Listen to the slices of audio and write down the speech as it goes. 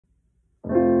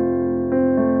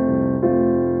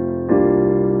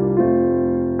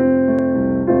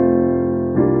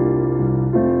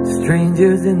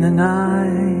Strangers in the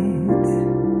night,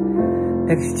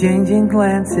 exchanging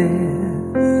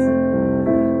glances,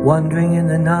 wondering in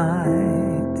the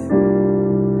night,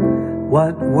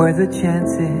 what were the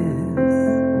chances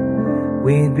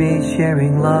we'd be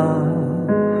sharing love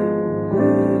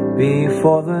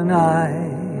before the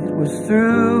night was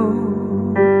through.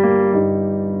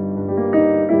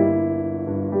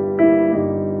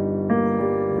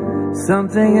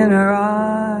 Something in her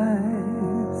eyes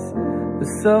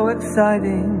was so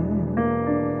exciting.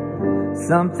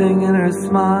 Something in her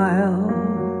smile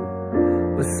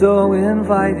was so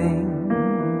inviting.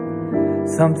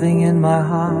 Something in my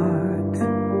heart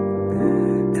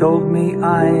told me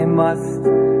I must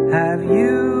have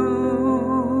you.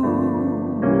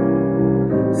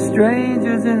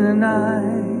 Strangers in the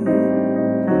night,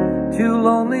 two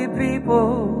lonely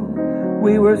people.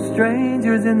 We were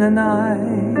strangers in the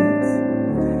night,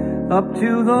 up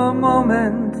to the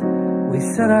moment we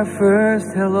said our first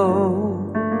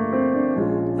hello.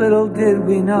 Little did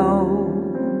we know,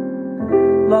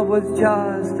 love was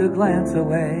just a glance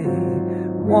away,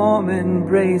 warm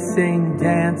embracing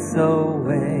dance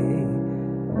away.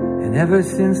 And ever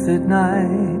since that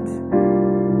night,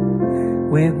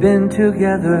 we've been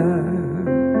together,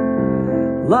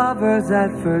 lovers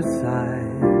at first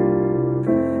sight,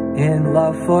 in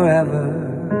love forever.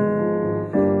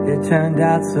 It turned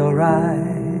out so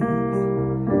right,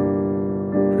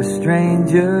 for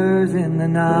strangers in the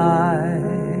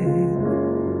night.